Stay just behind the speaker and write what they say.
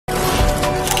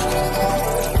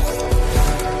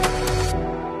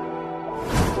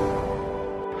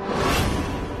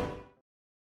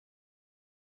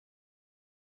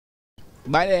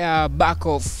Baada ya back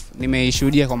off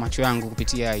nimeishuhudia kwa macho yangu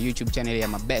kupitia YouTube channel ya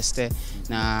MABESTE,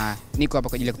 na niko hapa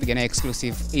kwa ajili ya kupiga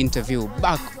exclusive interview.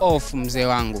 Back off mzee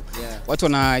wangu. Watu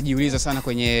wanajiuliza sana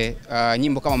kwenye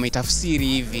nyimbo kama umetafsiri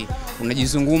hivi,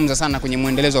 unajizungumza sana kwenye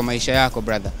muendelezo wa maisha yako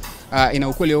brother. Ina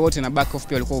ukweli wote, na back off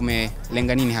pia ulikuwa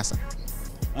umelenga nini hasa?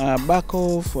 Back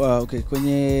off okay,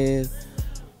 kwenye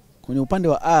upande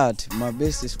wa art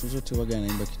MABESTE siku zote waga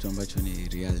anaimba kitu ambacho ni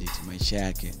reality, maisha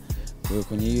yake. Kwa hiyo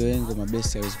kwenye hiyo engo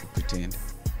MABESTE hawezi kupretend.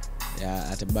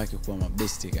 Atabaki kuwa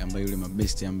MABESTE ambaye yule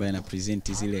MABESTE ambaye ana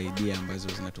present zile idea ambazo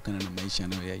zinatokana na maisha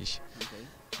anayoishi.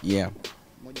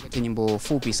 Moja kati ya nyimbo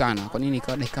fupi sana. Kwa nini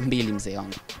ikawa dakika 2 mzee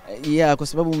wangu? Kwa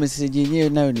sababu message yenyewe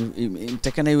nayo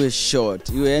inatakana iwe short.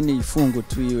 Iwe yani ifungo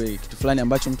tu, iwe kitu fulani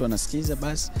ambacho mtu anasikiza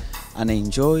basi ana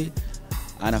enjoy,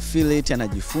 ana feel it,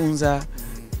 anajifunza.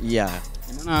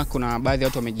 Naona kuna baadhi ya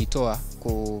watu wamejitoa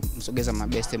kumsogeza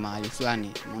MABESTE mahali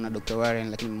fulani. Naona Dr. Warren,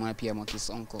 lakini mwana pia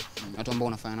Mwakisonko. Watu ambao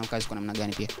unafanya nao kazi kwa namna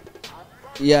gani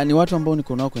pia? Ni watu ambao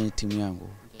niko nao kwenye timu yangu.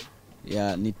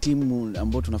 Ni timu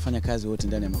ambao tunafanya kazi wote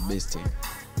ndani ya MABESTE.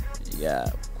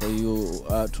 Kwa hiyo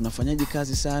tunafanyaje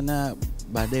kazi sana,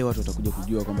 baadaye watu watakuja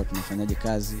kujua kwamba tunafanyaje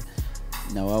kazi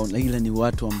na wao, ila ni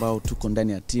watu ambao tuko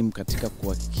ndani ya timu katika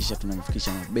kuhakikisha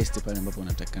tunamfikisha MABESTE pale ambapo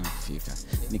wanatakana kufika,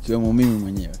 nikiwemo mimi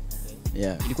mwenyewe.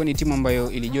 Ilikuwa ni timu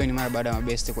ambayo ilijoin mara baada ya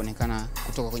MABESTE kuonekana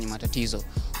kutoka kwenye matatizo.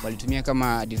 Walitumia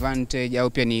kama advantage au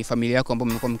pia ni familia yako ambao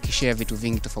mmekuwa mkishare vitu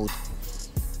vingi tofauti?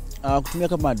 Kutumia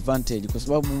kama advantage kwa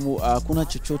sababu hakuna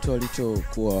chochote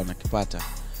walichokuwa wanakipata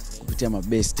kupitia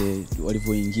MABESTE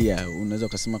walivyoingia. Unaweza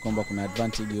kusema kwamba kuna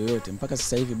advantage yoyote. Mpaka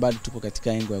sasa hivi bado tupo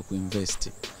katika engo ya kuinvest.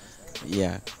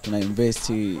 Tuna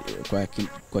invest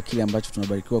kwa kile ambacho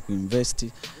tunabarikiwa kuinvest.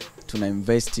 Tuna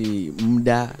invest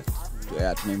muda,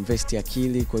 tuna invest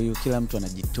akili. Kwa hiyo kila mtu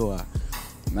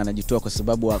anajitoa kwa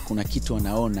sababu kuna kitu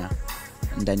anaona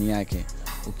ndani yake,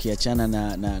 ukiachana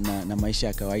na maisha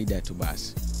ya kawaida tu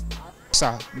basi.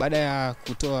 Sawa, baada ya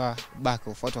kutoa back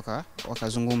off watu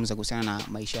wakazungumza kuhusiana na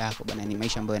maisha yako bana, ni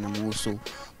maisha ambayo yanamhusu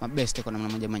MABESTE kwa namna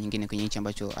moja ama nyingine kwenye hicho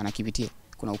ambacho anakipitia.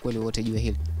 Kuna ukweli wote juu ya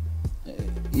hili?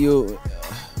 Hiyo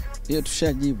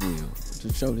tushajibu hiyo.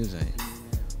 Tushauliza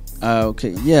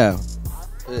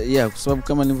kwa sababu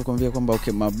kama nilivyokuambia kwamba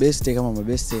MABESTE kama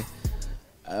MABESTE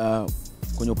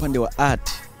kwenye upande wa art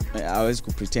hawezi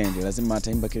kupretend, lazima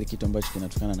ataimba kile kitu ambacho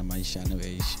kinatokana na maisha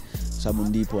anayoishi, kwa sababu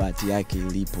ndipo art yake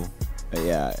ilipo.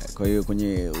 Kwa hiyo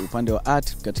kwenye upande wa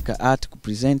art, katika art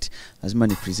kupresent, lazima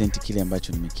ni present kile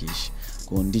ambacho nimekiishi.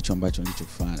 Kwa hiyo ndicho ambacho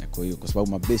nilichofanya. Kwa hiyo kwa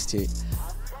sababu MABESTE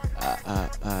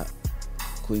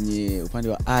kwenye upande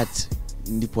wa art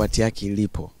ndipo art yake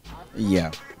ilipo.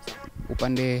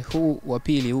 Upande huu wa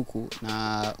pili huku,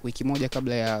 na wiki moja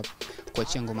kabla ya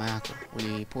kuachia ngoma yako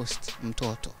ulipost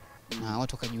mtoto na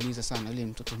watu wakajiuliza sana yule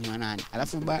mtoto ni wa nani.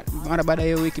 Alafu mara baada ya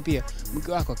hiyo wiki pia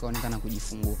mke wako akaonekana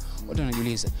kujifungua. Watu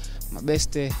wanajiuliza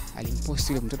MABESTE alimpost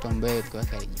yule mtoto ambaye mke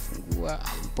wake alijifungua,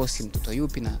 alimpost mtoto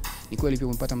yupi, na ni kweli pia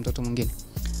umepata mtoto mwingine?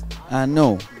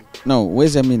 No,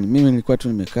 wezi amini. Mimi nilikuwa tu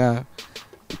nimekaa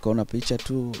nikaona picha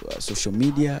tu social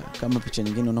media kama picha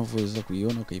nyingine unavyoweza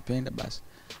kuiona ukaipenda, basi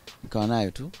nikawa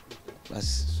nayo tu.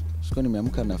 Basi siku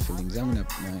nimeamka na feelings zangu na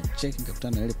check,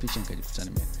 nikakutana na ile picha, nikajikuta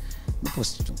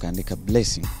nimepost tu kaandika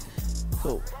blessing.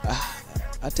 So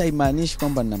hata imaanishi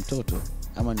kwamba nina mtoto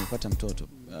ama nimepata mtoto,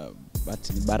 but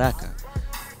ni baraka.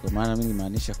 Kwa maana mimi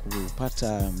nimaanisha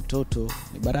kupata mtoto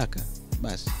ni baraka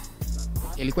basi.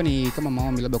 Ilikuwa ni kama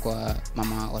maombi labda kwa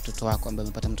mama watoto wako ambaye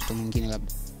amepata mtoto mwingine,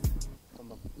 labda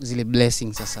kwamba zile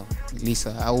blessings sasa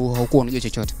Lisa, au haukuwa unajua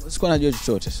chochote? Sikuwa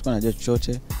najua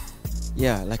chochote.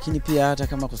 Lakini pia hata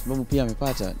kama kwa sababu pia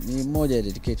amepata, ni moja ya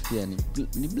dedicate pia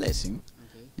ni blessing.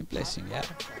 Ni blessing.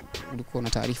 Ulikuwa una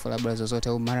taarifa labda zozote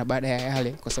au mara baada ya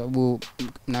yale, kwa sababu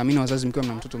naamini wazazi mkiwa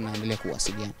mna mtoto mnaendelea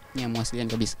kuwasiliana? Ni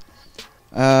mwasiliana kabisa?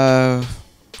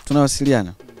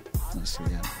 Tunawasiliana,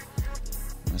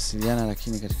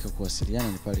 lakini katika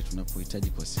kuwasiliana ni pale tunapohitaji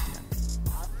kuwasiliana.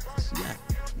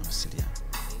 Tunawasiliana.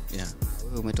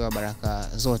 Wewe umetoa baraka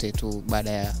zote tu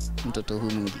baada ya mtoto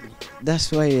huyu mwingine.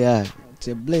 That's why it's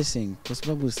a blessing, kwa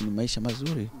sababu ni maisha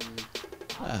mazuri.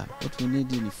 What we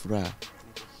need ni furaha.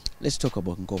 Let's talk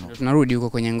about ngoma. Tunarudi huko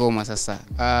kwenye ngoma sasa.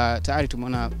 Tayari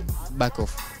tumeona back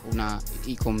off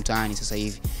iko mtaani sasa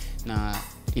hivi, na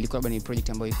ilikuwa ni project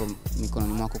ambayo iko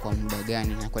mikononi mwako kwa muda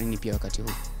gani, na kwa nini pia wakati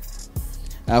huu?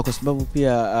 Kwa sababu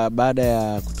pia baada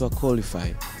ya kutoa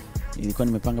qualify nilikuwa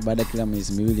nimepanga baada kila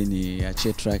miezi miwili ni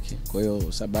achie track. Kwa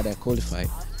hiyo baada ya qualify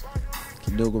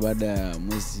kidogo, baada ya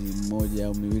mwezi mmoja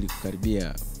au miwili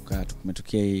kukaribia,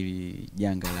 kumetokea hili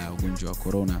janga la ugonjwa wa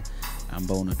corona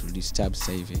ambao unatudisturb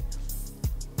sasa hivi.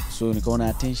 So nikaona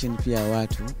attention pia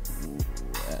watu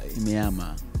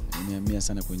imehamia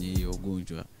sana kwenye hiyo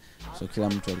ugonjwa. So kila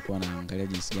mtu alikuwa anaangalia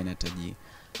jinsi gani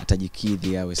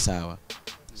atajikidhi awe sawa.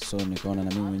 So nikaona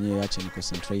na mimi mwenyewe acha ni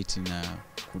concentrate na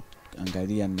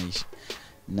kuangalia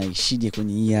naishije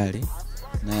kwenye hii hali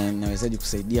na nawezaje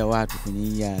kusaidia watu kwenye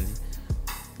hii hali.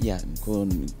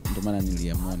 Ndio maana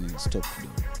niliamua ni stop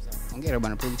kidogo. Hongera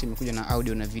bwana, project imekuja na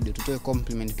audio na video. Tutoe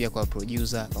compliment pia kwa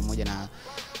producer pamoja na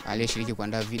aliyeshiriki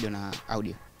kuandaa video na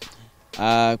audio.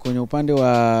 Kwenye upande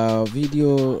wa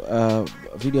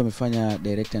video amefanya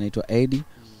director anaitwa Eddie.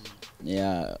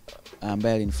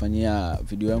 Ambaye alinifanyia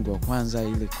video yangu ya kwanza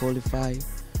ile Qualify.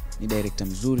 Ni director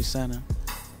mzuri sana.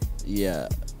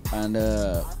 And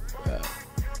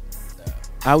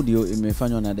audio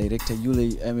imefanywa na director yule,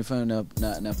 imefanywa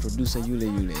na producer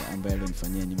yule ambaye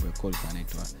alinifanyia nyimbo ya Qualify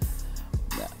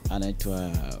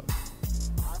anaitwa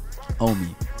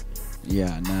Omi.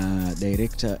 Na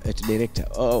director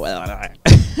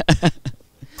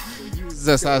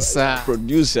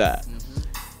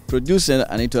producer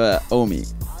anaitwa Omi,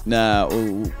 na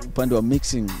upande wa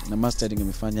mixing na mastering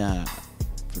amefanya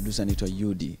producer anaitwa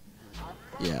Yudi.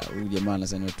 Huyu jamaa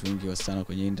anasema watu wengi wa sana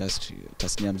kwenye industry,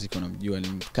 tasnia ya muziki wanamjua, ni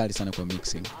mkali sana kwa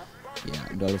mixing.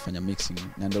 Ndio alifanya mixing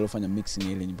na ndio alifanya mixing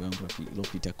ile nyimbo yangu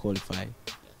iliyopita Qualify,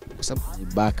 kwa sababu ni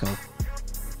backup.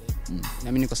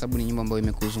 Na mimi kwa sababu ni nyimbo ambayo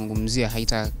imekuzungumzia,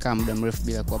 haitakaa muda mrefu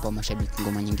bila kuwapa mashabiki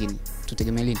ngoma nyingine.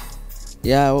 Tutegemea lini?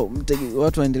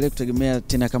 Watu waendelee kutegemea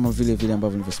tena kama vile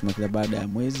ambavyo nilivyosema, kila baada ya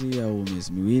mwezi au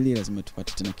miezi miwili lazima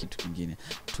tupate tena kitu kingine.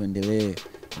 Tuendelee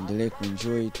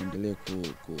kuenjoy, tuendelee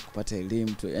kupata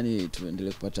elimu, yani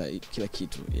tuendelee kupata kila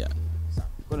kitu.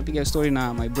 Kwa napiga story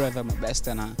na my brother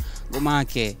MABESTE na ngoma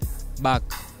yake Back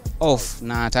Off,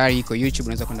 na tayari iko YouTube,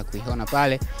 unaweza kwenda kuiona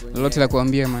pale. Lolote la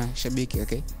kuambia mashabiki?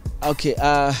 Okay,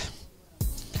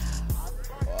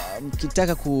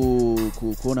 mkitaka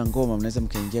kuona ngoma mnaweza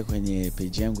mkaingia kwenye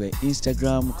page yangu ya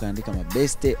Instagram, ukaandika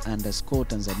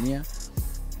MABESTE_Tanzania,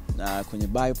 na kwenye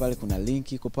bio pale kuna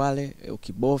link iko pale.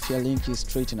 Ukibofya link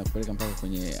straight na kupeleka mpaka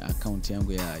kwenye account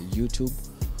yangu ya YouTube.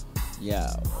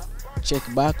 Check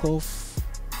Back Off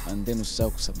and then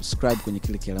usisahau kusubscribe kwenye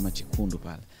kile kialama chekundu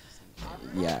pale.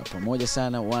 Pamoja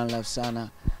sana, one love sana.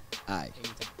 Ai.